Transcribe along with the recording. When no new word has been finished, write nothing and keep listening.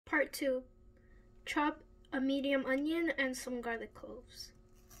Part 2. Chop a medium onion and some garlic cloves.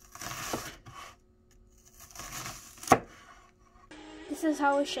 This is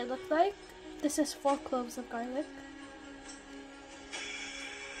how it should look like. This is 4 cloves of garlic.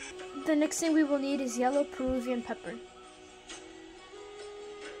 The next thing we will need is yellow Peruvian pepper.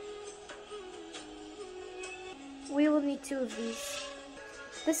 We will need 2 of these.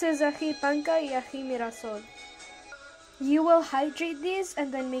 This is ají panca y ají mirasol. You will hydrate these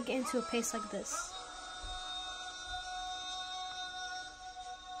and then make it into a paste like this.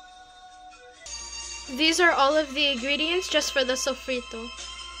 These are all of the ingredients just for the sofrito.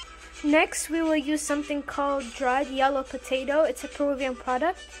 Next, we will use something called dried yellow potato. It's a Peruvian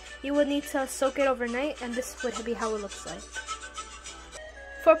product. You will need to soak it overnight, and this would be how it looks like.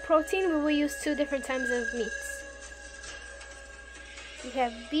 For protein, we will use 2 different types of meats. We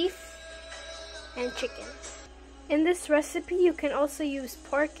have beef and chicken. In this recipe, you can also use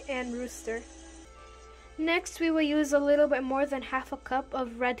pork and rooster. Next, we will use a little bit more than half a cup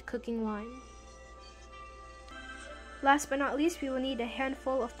of red cooking wine. Last but not least, we will need a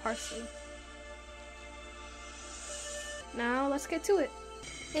handful of parsley. Now, let's get to it.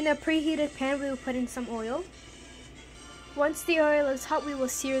 In a preheated pan, we will put in some oil. Once the oil is hot, we will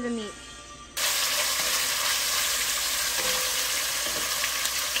sear the meat.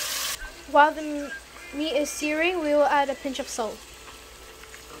 While the meat is searing, we will add a pinch of salt.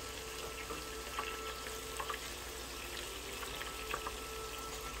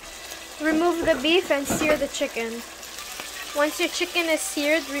 Remove the beef and sear the chicken. Once your chicken is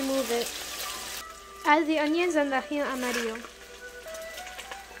seared, remove it. Add the onions and the ají amarillo.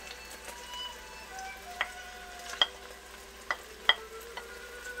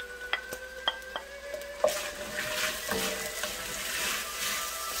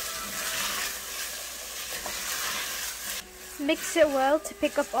 Mix it well to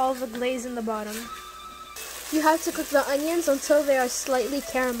pick up all the glaze in the bottom. You have to cook the onions until they are slightly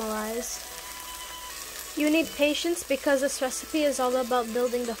caramelized. You need patience because this recipe is all about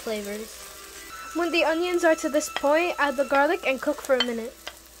building the flavors. When the onions are to this point, add the garlic and cook for a minute.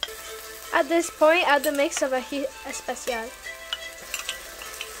 At this point, add the mix of ají especial.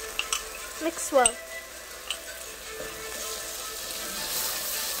 Mix well.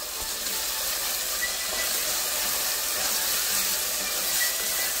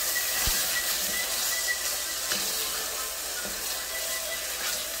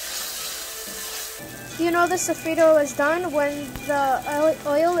 You know the sofrito is done when the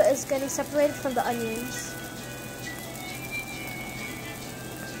oil is getting separated from the onions.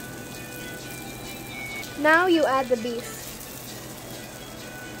 Now you add the beef.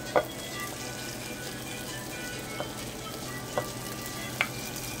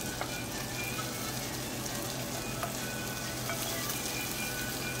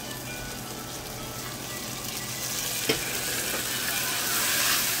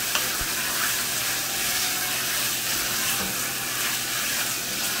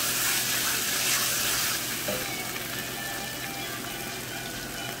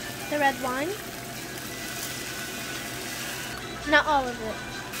 The red wine. Not all of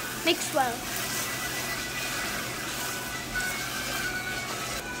it. Mix well.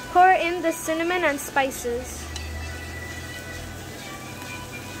 Pour in the cinnamon and spices.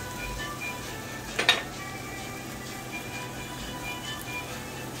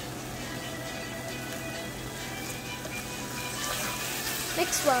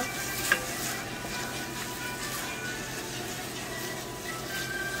 Mix well.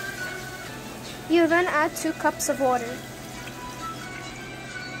 You then add 2 cups of water.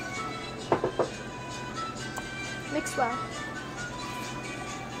 Mix well.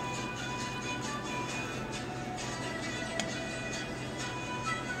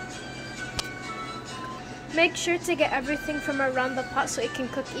 Make sure to get everything from around the pot so it can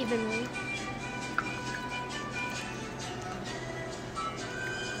cook evenly.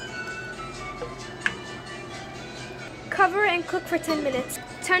 Cover and cook for 10 minutes.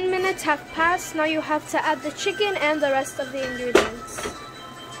 10 minutes have passed. Now you have to add the chicken and the rest of the ingredients.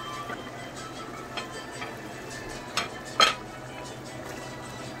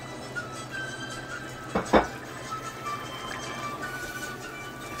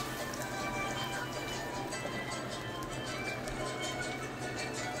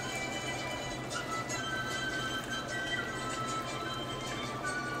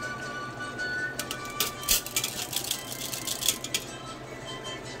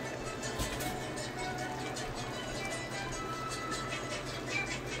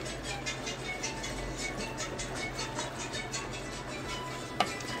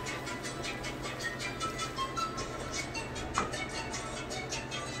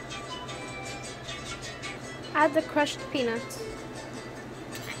 Add the crushed peanuts.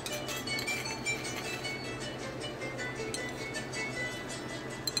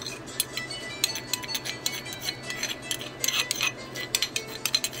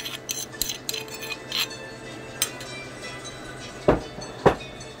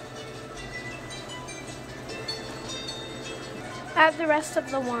 Add the rest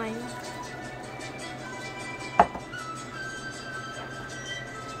of the wine.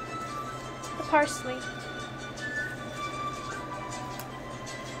 The parsley.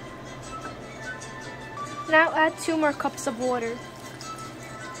 Now add 2 more cups of water.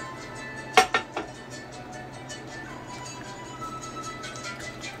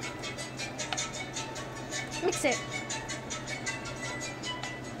 Mix it.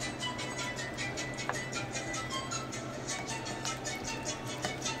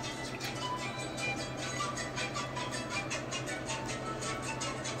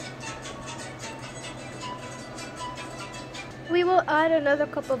 We will add another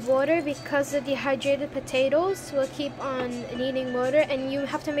cup of water because the dehydrated potatoes will keep on needing water, and you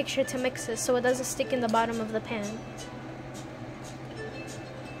have to make sure to mix it so it doesn't stick in the bottom of the pan.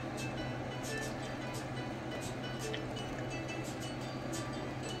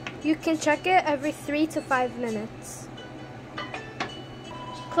 You can check it every 3 to 5 minutes.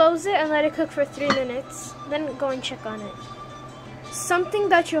 Close it and let it cook for 3 minutes, then go and check on it. Something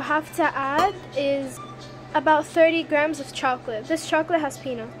that you have to add is about 30 grams of chocolate. This chocolate has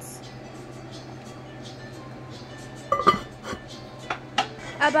peanuts.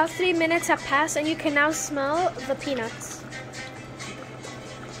 About 3 minutes have passed and you can now smell the peanuts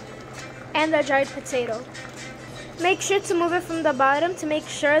and the dried potato. Make sure to move it from the bottom to make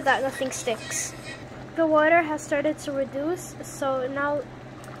sure that nothing sticks. The water has started to reduce, so now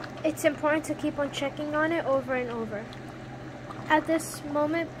it's important to keep on checking on it over and over. At this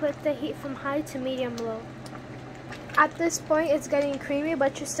moment, put the heat from high to medium-low. At this point, it's getting creamy,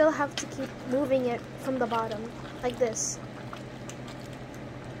 but you still have to keep moving it from the bottom, like this.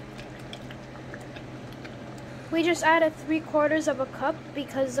 We just added 3/4 of a cup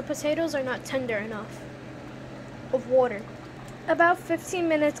because the potatoes are not tender enough of water. About 15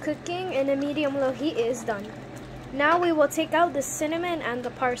 minutes cooking in a medium-low heat is done. Now we will take out the cinnamon and the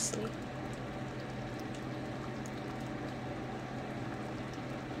parsley.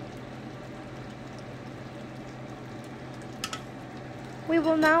 We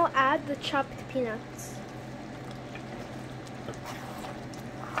will now add the chopped peanuts.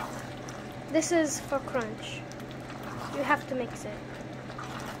 This is for crunch. You have to mix it.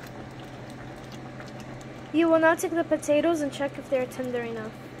 You will now take the potatoes and check if they are tender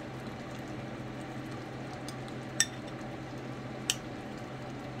enough.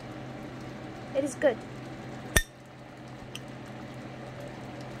 It is good.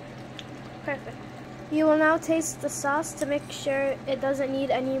 Perfect. You will now taste the sauce to make sure it doesn't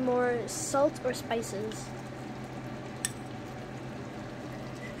need any more salt or spices.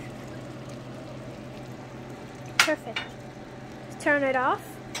 Perfect. Turn it off.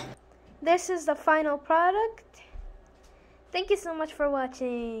 This is the final product. Thank you so much for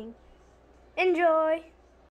watching. Enjoy!